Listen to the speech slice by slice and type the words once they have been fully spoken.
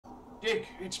Dick,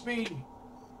 it's me.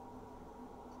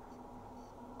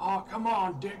 Oh, come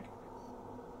on, Dick.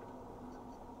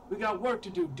 We got work to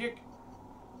do, Dick.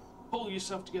 Pull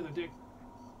yourself together, Dick.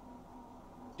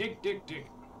 Dick, Dick, Dick.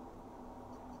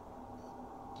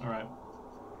 Alright.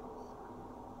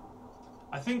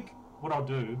 I think what I'll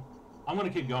do, I'm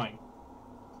going to keep going.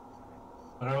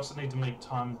 But I also need to make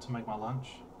time to make my lunch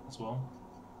as well.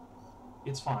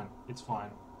 It's fine. It's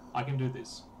fine. I can do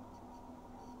this.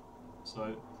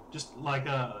 So, just like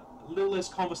a little less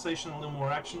conversation, a little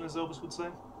more action, as Elvis would say.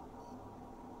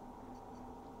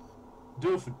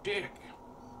 Do it for Dick.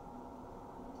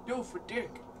 Do it for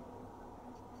Dick.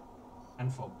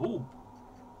 And for Boob.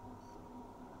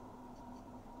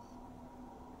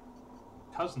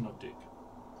 Cousin of Dick.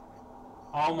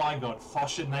 Oh my god,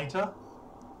 Foshinator?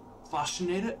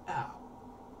 Foshinator out.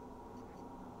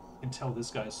 You can tell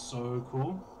this guy is so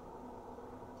cool.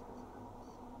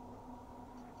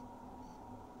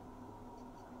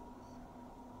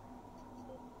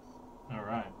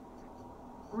 Alright.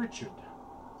 Richard.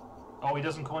 Oh, he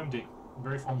doesn't call him Dick.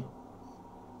 Very formal.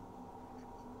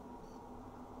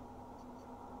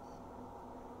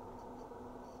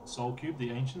 Soul Cube,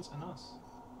 the Ancients, and us.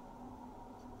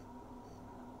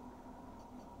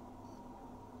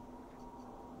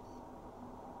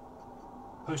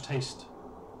 Post haste.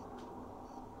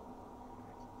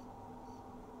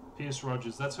 Pierce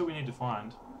Rogers, that's who we need to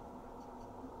find.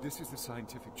 This is the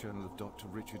Scientific Journal of Dr.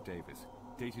 Richard Davis,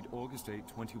 dated August 8,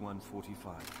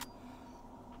 2145.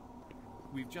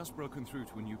 We've just broken through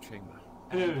to a new chamber.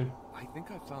 I think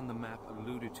I found the map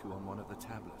alluded to on one of the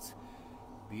tablets.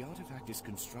 The artifact is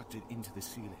constructed into the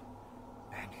ceiling,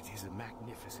 and it is a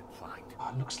magnificent find. Oh,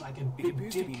 it looks like a big It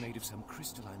appears dick. to be made of some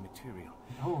crystalline material,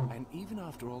 Oh. and even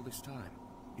after all this time,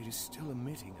 it is still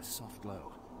emitting a soft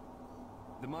glow.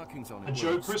 The markings on it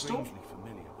Joe were crystal? strangely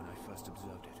familiar when I first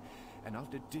observed it, and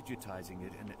after digitizing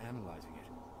it and analyzing it,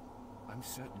 I'm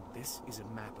certain this is a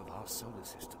map of our solar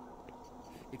system.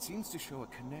 It seems to show a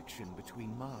connection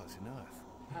between Mars and Earth.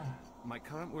 My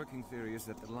current working theory is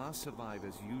that the last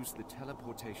survivors used the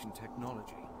teleportation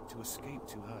technology to escape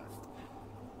to Earth.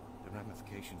 The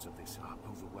ramifications of this are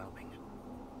overwhelming.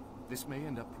 This may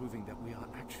end up proving that we are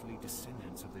actually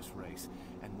descendants of this race,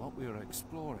 and what we are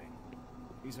exploring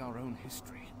is our own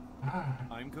history.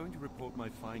 I'm going to report my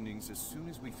findings as soon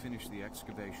as we finish the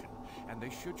excavation, and they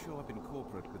should show up in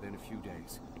corporate within a few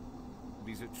days.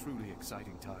 These are truly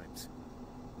exciting times.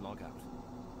 Log out.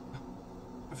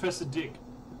 Professor Dick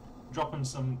dropping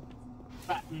some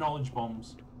fat knowledge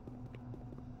bombs.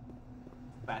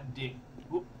 Fat Dick.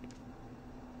 Whoop.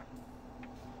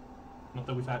 Not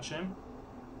that we fat shame.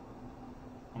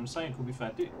 I'm saying it could be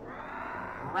Fat Dick.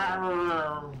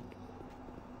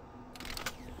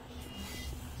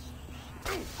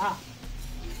 Ah.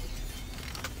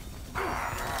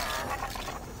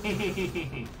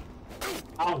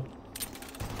 Ow.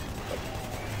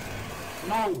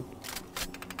 No.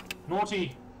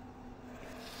 Naughty.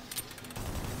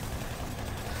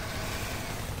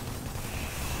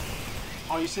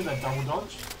 Oh, you see that double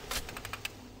dodge?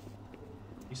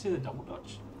 You see the double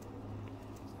dodge?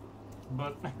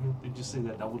 But did you see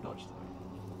that double dodge though?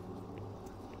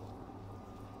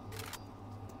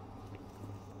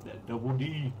 That double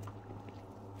D.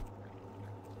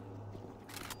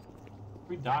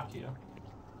 Pretty dark here.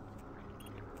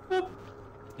 Boop.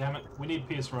 Damn it, we need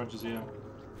Pierce Rogers here.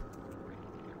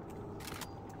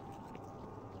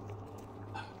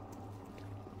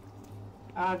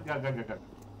 Go.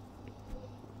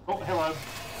 Oh, hello.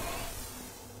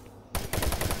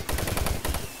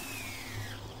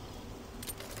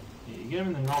 Yeah, you get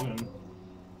him in the noggin,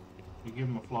 you give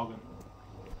him a flogging.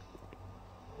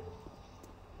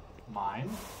 Mine?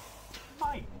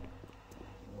 Mine!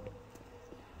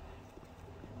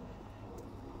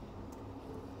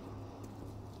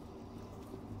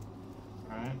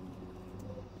 Alright.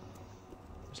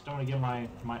 Just don't want to get my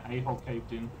a-hole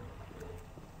caved in.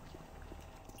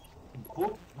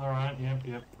 Whoop. Alright,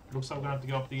 yep. Looks like we're gonna have to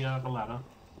go up the ladder.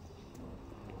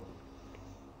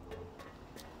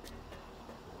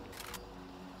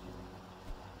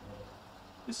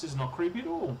 This is not creepy at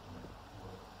all.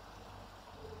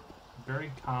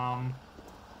 Very calm.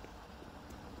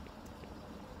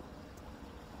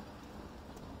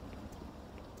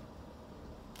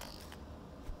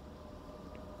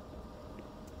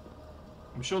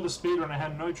 I'm sure the speedrunner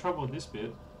had no trouble with this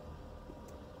bit.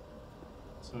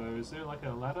 So is there like a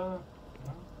ladder?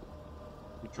 No?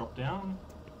 You drop down?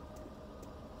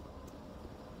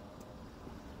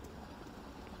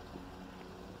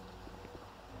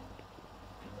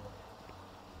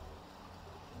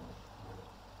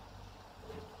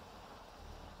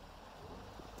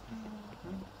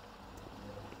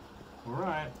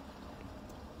 Alright.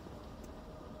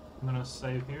 I'm gonna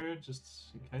save here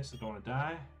just in case I don't want to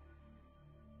die.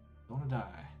 Don't want to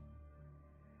die.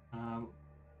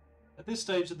 At this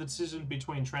stage of the decision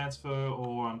between transfer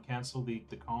or cancel the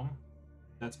comm,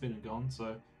 that's been and gone, so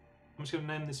I'm just going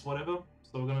to name this whatever.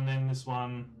 So we're going to name this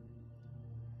one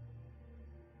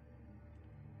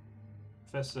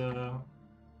Professor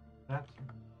Fat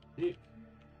Dick.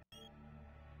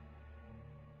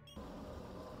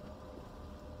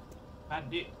 Fat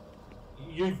Dick.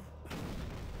 You.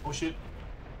 Oh shit.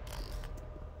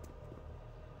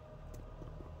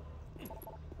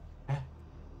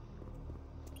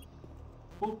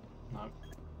 Oh, no.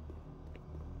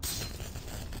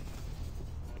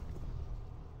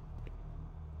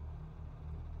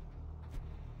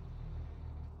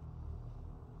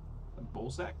 A ball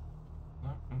sack?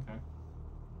 No? Okay.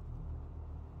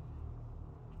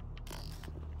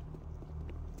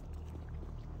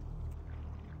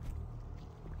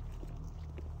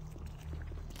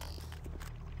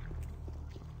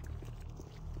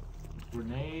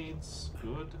 Grenades,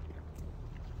 good.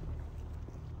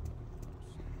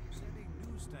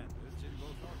 Standards in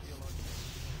both archaeological.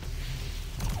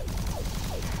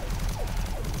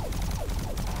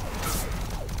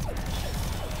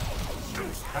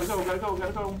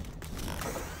 Gotta go.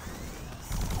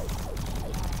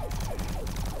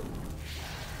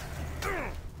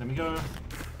 Let me go.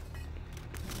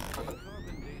 Carbon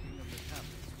dating of the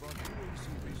tablets brought UAC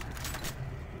research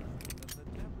that the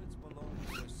tablets belong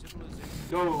to a civilization.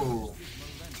 Go.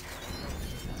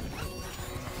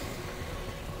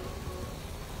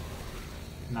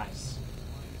 Nice.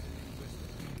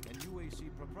 And UAC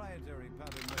proprietary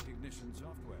pattern recognition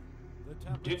software. The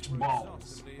tablets Gift were balls.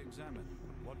 exhaustively examined.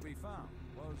 What we found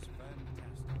was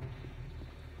fantastic.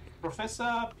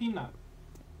 Professor Peanut.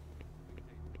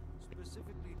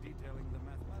 Specifically detailing the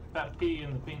mathematics. Fat pea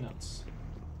in the peanuts.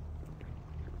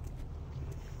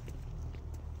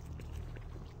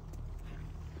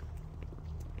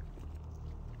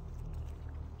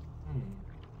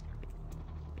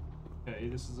 Okay,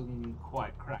 this isn't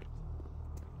quite cracked.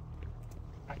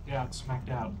 Cracked out, smacked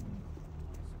out.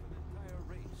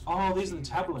 Oh, these are the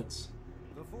tablets.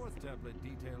 The fourth tablet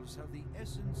details how the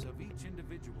essence of each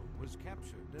individual was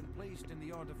captured and placed in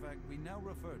the artifact we now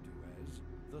refer to as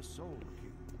the Soul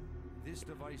Cube. This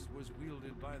device was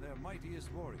wielded by their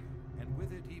mightiest warrior, and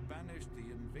with it he banished the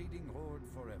invading horde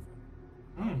forever.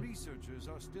 Our researchers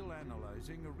are still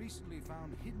analyzing a recently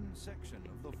found hidden section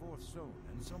of the fourth stone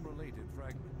and some related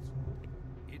fragments.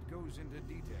 It goes into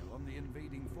detail on the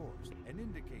invading force and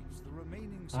indicates the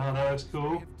remaining that's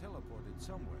cool. may have teleported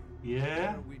somewhere.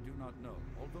 Yeah? Where we do not know,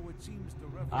 although it seems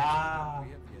to reference that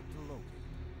we have yet to locate.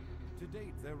 To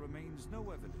date, there remains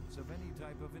no evidence of any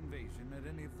type of invasion at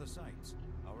any of the sites.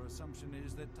 Our assumption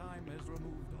is that time has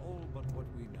removed all but what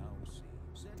we now see.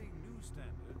 Setting new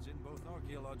standards in both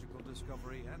archaeological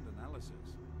discovery and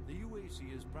analysis, the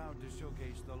UAC is proud to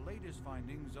showcase the latest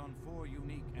findings on 4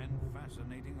 unique and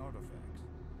fascinating artifacts.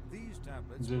 These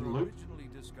tablets were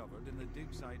originally discovered in the dig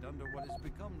site under what has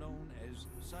become known as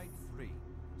Site 3.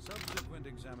 Subsequent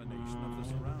examination of the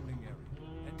surrounding area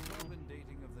and carbon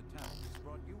dating of the tablets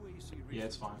brought UAC research. Yeah,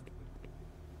 it's fine.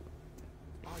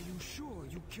 Are you sure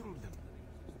you killed them?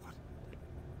 What?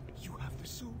 You have the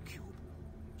Soul Cube,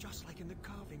 just like in the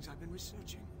carvings I've been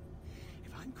researching.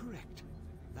 If I'm correct,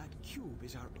 that cube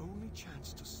is our only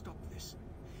chance to stop this.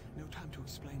 No time to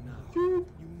explain now. You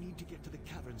need to get to the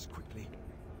caverns quickly.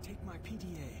 Take my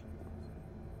PDA.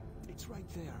 It's right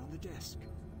there on the desk.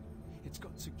 It's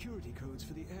got security codes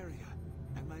for the area,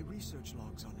 and my research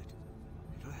logs on it.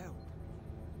 It'll help.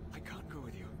 I can't go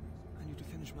with you. I need to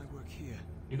finish my work here.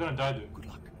 You're gonna die, dude. Good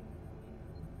luck.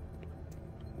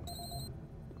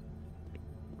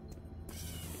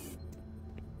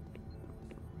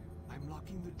 I'm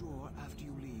locking the door after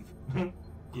you leave.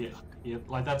 Yeah,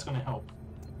 like that's gonna help.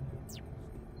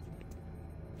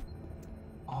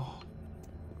 Oh.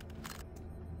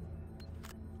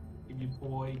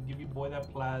 Give your boy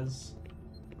that plaz.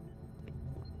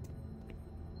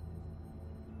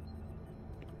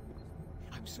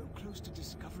 I'm so close to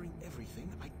discovering everything,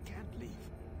 I can't leave.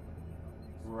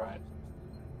 Right.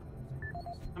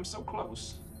 I'm so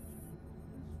close.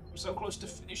 I'm so close to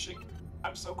finishing.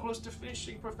 I'm so close to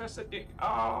finishing, Professor Dick.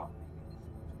 Ah.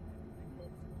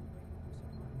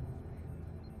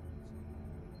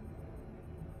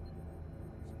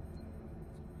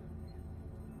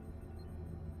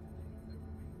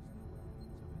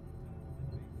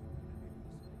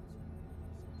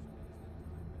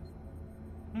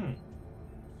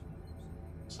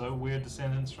 So we're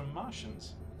descendants from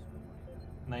Martians.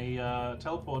 And they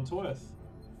teleport to Earth.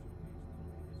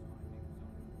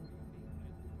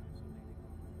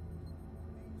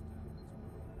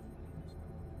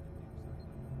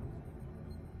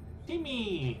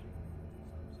 Timmy!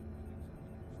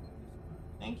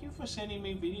 Thank you for sending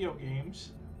me video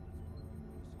games.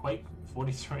 Quake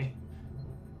 43.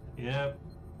 Yep.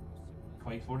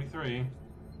 Quake 43.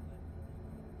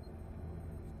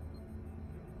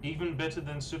 Even better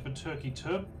than Super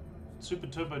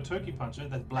Turbo Turkey Puncher.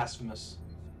 That's blasphemous.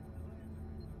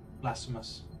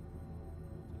 Blasphemous.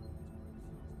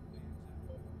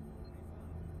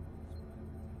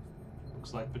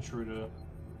 Looks like Petruda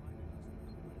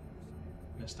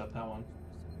messed up that one.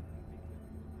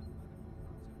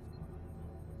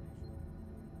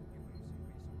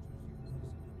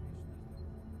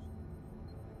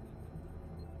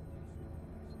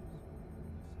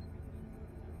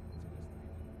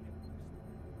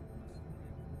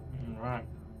 Right.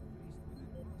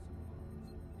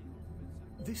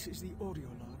 This is the audio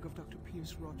log of Dr.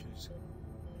 Pierce Rogers.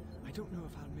 I don't know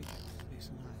if I'll make it to the place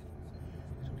alive.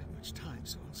 I don't have much time,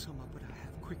 so I'll sum up what I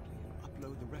have quickly and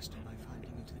upload the rest of my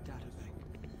finding into the data bank.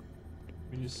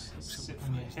 You just sit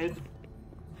on your head.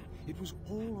 It was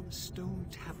all on the stone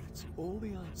tablets, all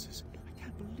the answers. I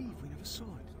can't believe we never saw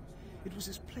it. It was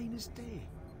as plain as day.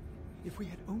 If we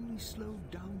had only slowed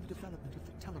down the development of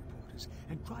the teleporters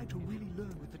and tried to really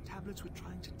learn what the tablets were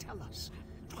trying to tell us,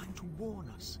 trying to warn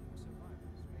us.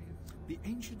 The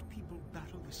ancient people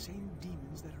battle the same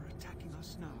demons that are attacking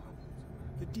us now.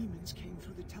 The demons came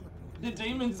through the teleporters. The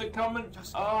demons that come and...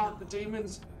 Oh, the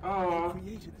demons. Oh,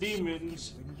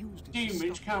 demons.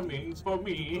 Demons coming for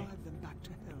me. Drive them back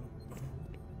to hell.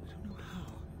 I don't know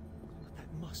how, but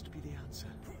that must be the answer.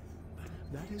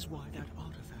 That is why that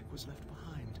artifact was left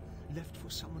behind. Left for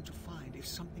someone to find if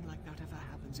something like that ever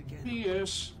happens again.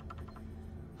 Yes.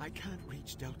 I can't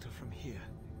reach Delta from here.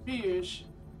 Yes.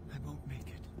 I won't make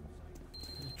it.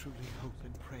 I truly hope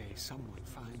and pray someone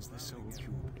finds the soul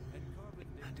cube.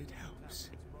 And it helps.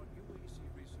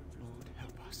 Lord,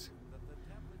 help us.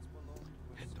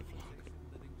 End of log.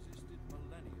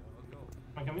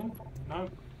 Can I come in? No?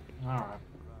 Alright.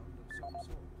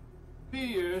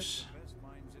 Yes.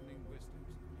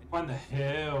 Find the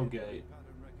hell gate.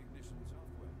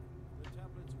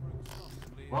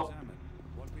 Well.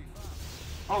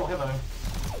 Oh, hello.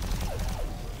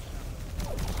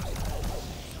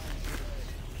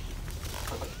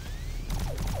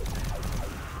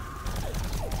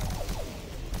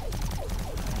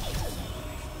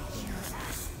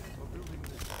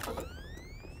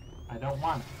 I don't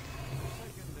want it.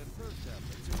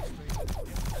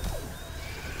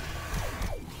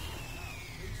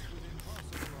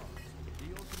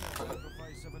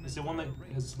 Is there one that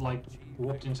has, like,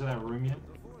 walked into that room yet?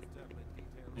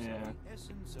 Yeah.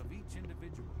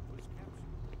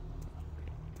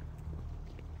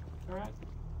 Alright.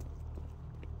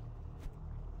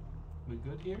 We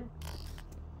good here?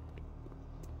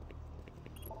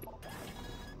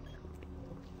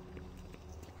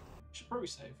 Should probably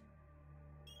save.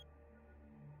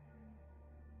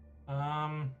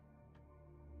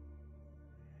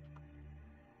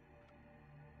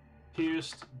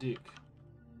 Pierced dick.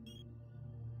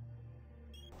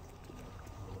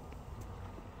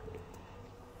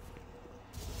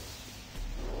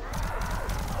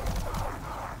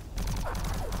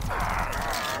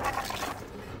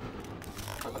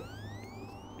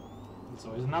 There's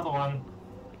always another one.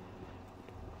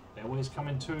 They always come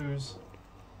in twos.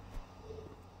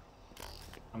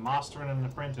 A master and an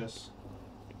apprentice.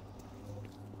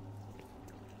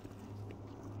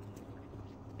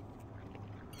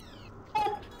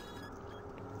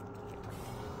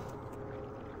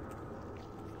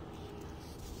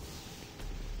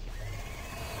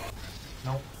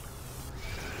 Nope.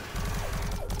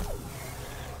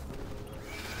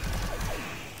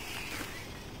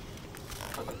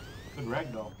 Good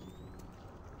ragdoll.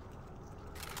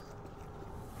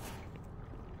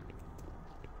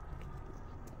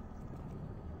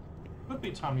 Could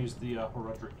be time to use the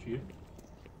Horodric cube.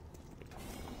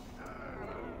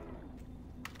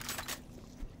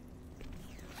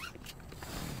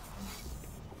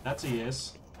 That's a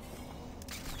yes.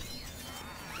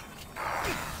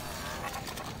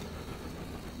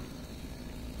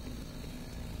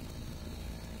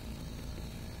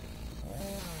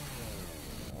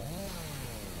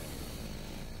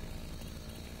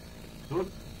 Good.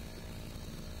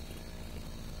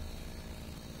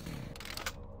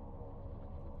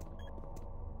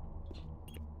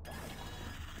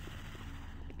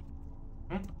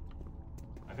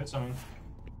 I heard something.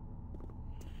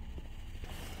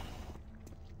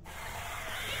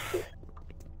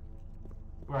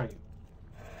 Where are you?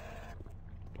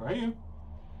 Where are you?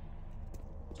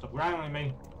 Stop rattling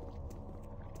me.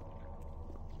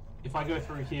 If I go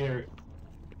through here,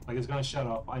 like it's gonna shut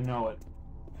off, I know it.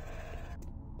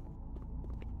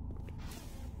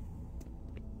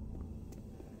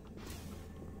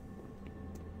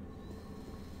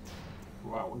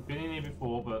 Right, we've been in here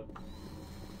before, but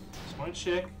just want to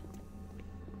check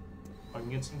if I can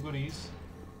get some goodies.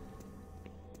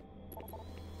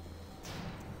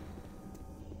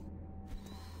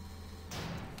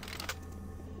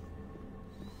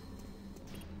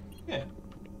 Yeah,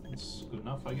 it's good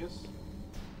enough, I guess.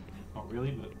 Not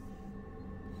really, but...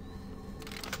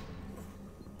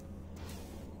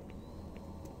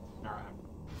 Alright.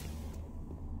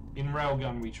 In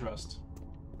Railgun we trust.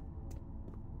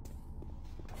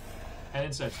 And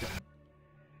in safe scum.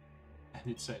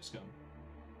 And it's safe scum.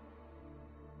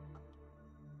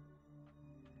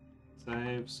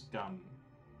 Save scum.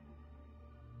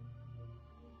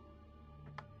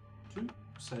 To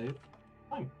save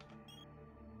time.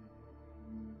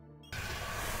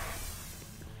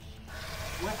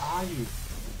 Where are you?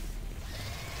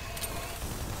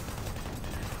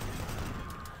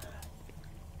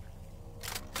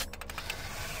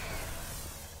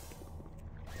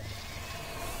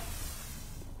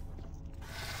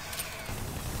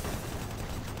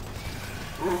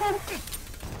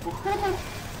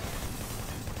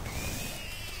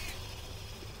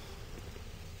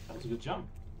 That was a good jump.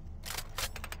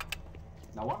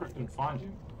 No wonder I couldn't find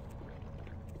you.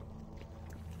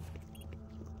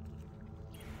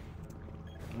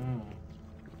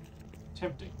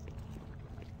 Tempting.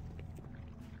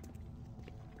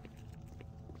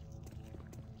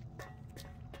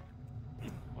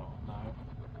 Oh no.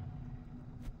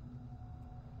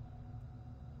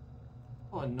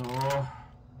 Oh no.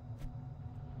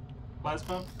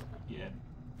 Plasma? Yeah.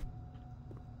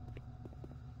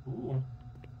 Ooh.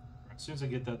 As soon as I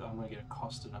get that, I'm gonna get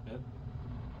accosted, I bet.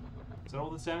 Is that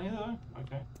all that's down here though?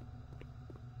 Okay.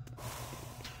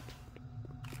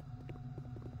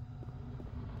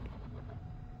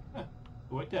 Huh.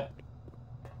 It worked out.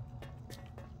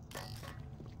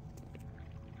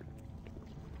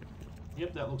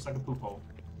 Yep, that looks like a poop hole.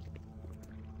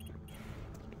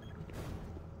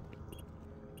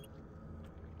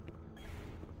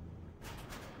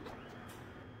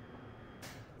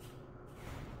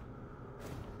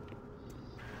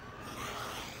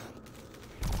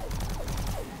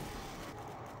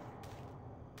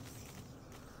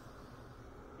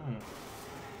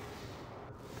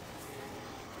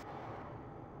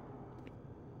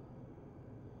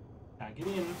 Can't get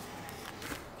in.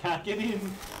 Can't get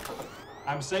in.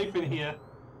 I'm safe in here.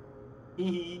 Hee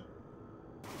hee.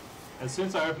 As soon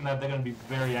as I open that, they're going to be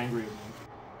very angry with me.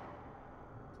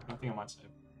 I think I might save.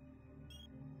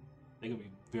 They're going to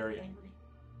be very angry.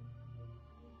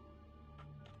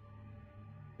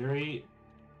 Very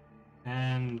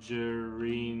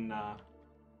Angelina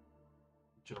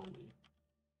Jolie.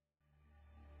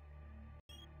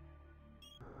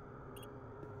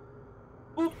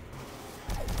 Oop.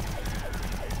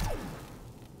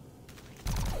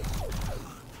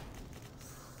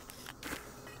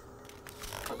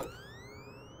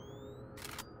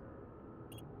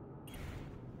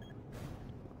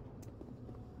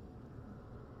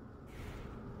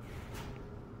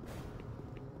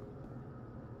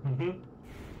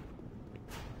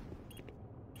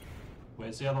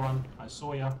 Where's the other one? I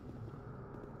saw ya.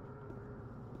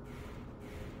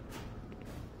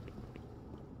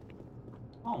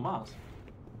 Oh, Mars.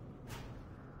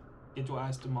 Get your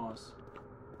eyes to Mars.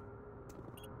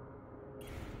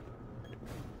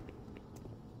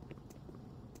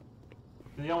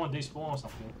 Did the other one despawn or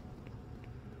something?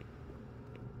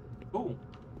 Cool.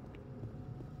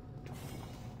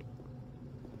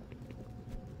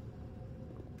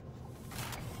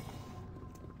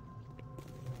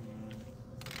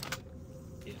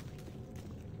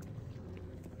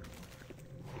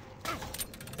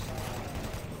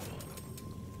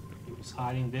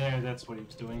 Hiding there, that's what he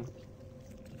was doing.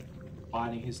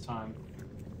 Biding his time.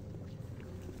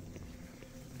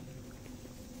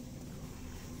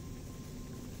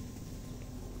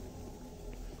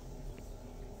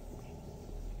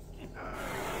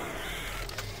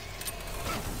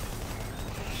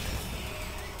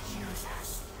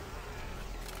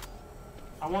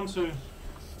 I want to...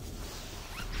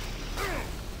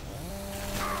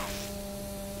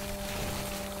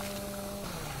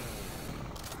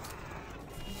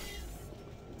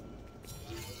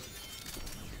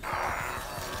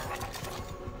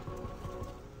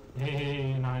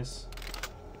 Hey, nice.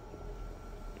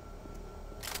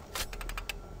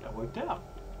 That worked out.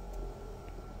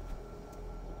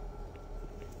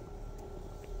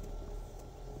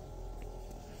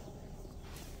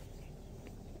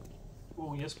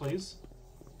 Oh, yes, please.